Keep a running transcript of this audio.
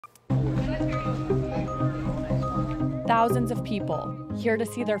thousands of people here to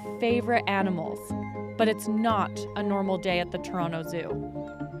see their favorite animals, but it's not a normal day at the Toronto Zoo.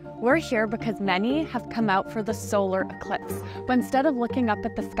 We're here because many have come out for the solar eclipse, but instead of looking up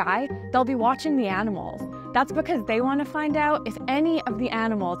at the sky, they'll be watching the animals. That's because they want to find out if any of the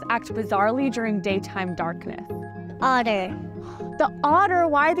animals act bizarrely during daytime darkness. Otter. The otter?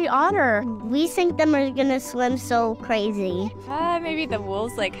 Why the otter? We think them are gonna swim so crazy. Maybe the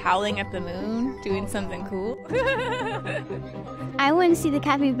wolves like howling at the moon, doing something cool. I want to see the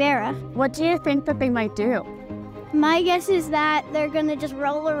capybara. What do you think that they might do? My guess is that they're gonna just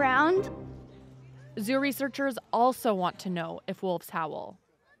roll around. Zoo researchers also want to know if wolves howl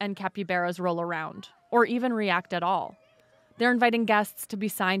and capybaras roll around, or even react at all. They're inviting guests to be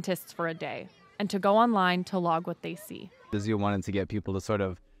scientists for a day and to go online to log what they see. The zoo wanted to get people to sort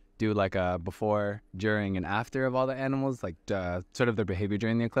of do like a before, during, and after of all the animals, like sort of their behavior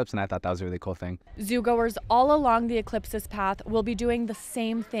during the eclipse, and I thought that was a really cool thing. Zoo-goers all along the eclipse's path will be doing the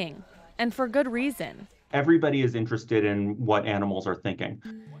same thing, and for good reason. Everybody is interested in what animals are thinking.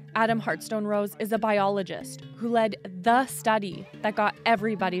 Adam Hartstone-Rose is a biologist who led the study that got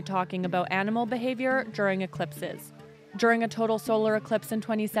everybody talking about animal behavior during eclipses. During a total solar eclipse in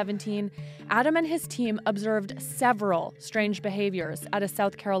 2017, Adam and his team observed several strange behaviors at a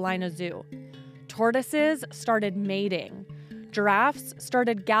South Carolina zoo. Tortoises started mating, giraffes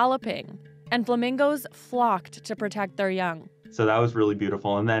started galloping, and flamingos flocked to protect their young. So that was really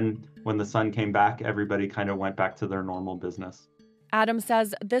beautiful. And then when the sun came back, everybody kind of went back to their normal business. Adam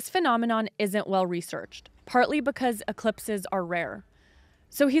says this phenomenon isn't well researched, partly because eclipses are rare.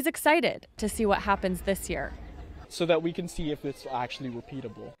 So he's excited to see what happens this year, so that we can see if it's actually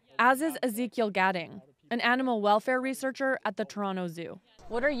repeatable. As is Ezekiel Gadding, an animal welfare researcher at the Toronto Zoo.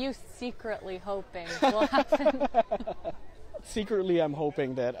 What are you secretly hoping will happen? Secretly, I'm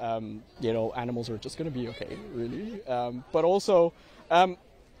hoping that, animals are just going to be okay, really. But also,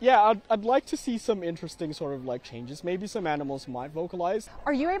 I'd like to see some interesting sort of like changes. Maybe some animals might vocalize.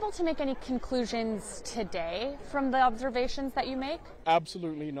 Are you able to make any conclusions today from the observations that you make?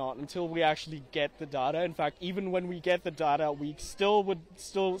 Absolutely not, until we actually get the data. In fact, even when we get the data, we would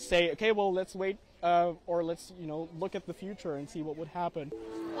still say, okay, well, let's wait, or let's, look at the future and see what would happen.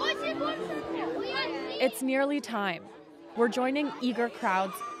 It's nearly time. We're joining eager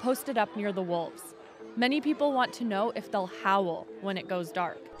crowds posted up near the wolves. Many people want to know if they'll howl when it goes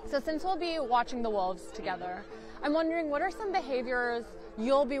dark. So since we'll be watching the wolves together, I'm wondering what are some behaviors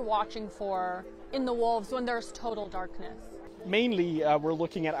you'll be watching for in the wolves when there's total darkness? Mainly, we're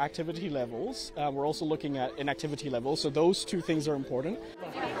looking at activity levels. We're also looking at inactivity levels, so those two things are important.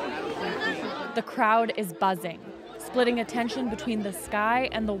 The crowd is buzzing, splitting attention between the sky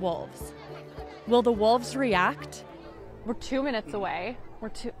and the wolves. Will the wolves react? We're 2 minutes away.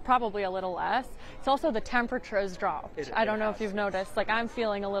 We're probably a little less. It's also the temperature has dropped. I don't know if you've noticed. Like, I'm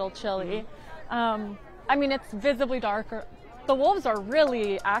feeling a little chilly. It's visibly darker. The wolves are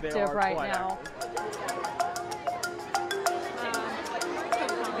really active right now.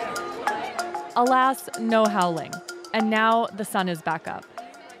 Alas, no howling. And now the sun is back up.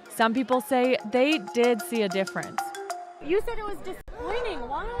 Some people say they did see a difference. You said it was disappointing.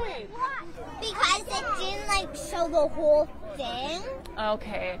 Why? Because it didn't show the whole thing.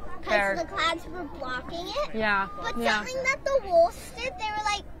 Okay, fair. Because the clouds were blocking it. Yeah. But something that the wolves did, they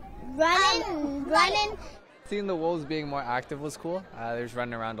were running. Seeing the wolves being more active was cool. They was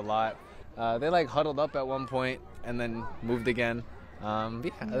running around a lot. They huddled up at one point and then moved again.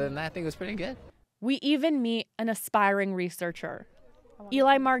 Other than that, I think it was pretty good. We even meet an aspiring researcher.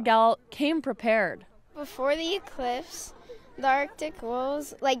 Eli Margell came prepared. Before the eclipse, the Arctic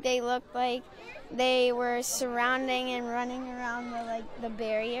wolves, they looked like they were surrounding and running around the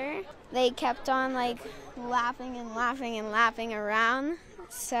barrier. They kept on laughing and laughing and laughing around.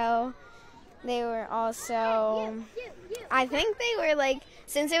 So they were also, I think they were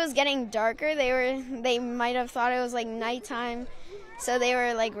since it was getting darker, they might have thought it was nighttime. So they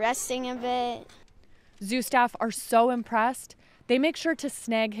were resting a bit. Zoo staff are so impressed, they make sure to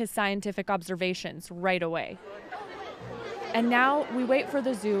snag his scientific observations right away. And now we wait for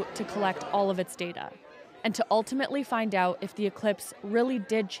the zoo to collect all of its data and to ultimately find out if the eclipse really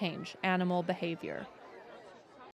did change animal behavior.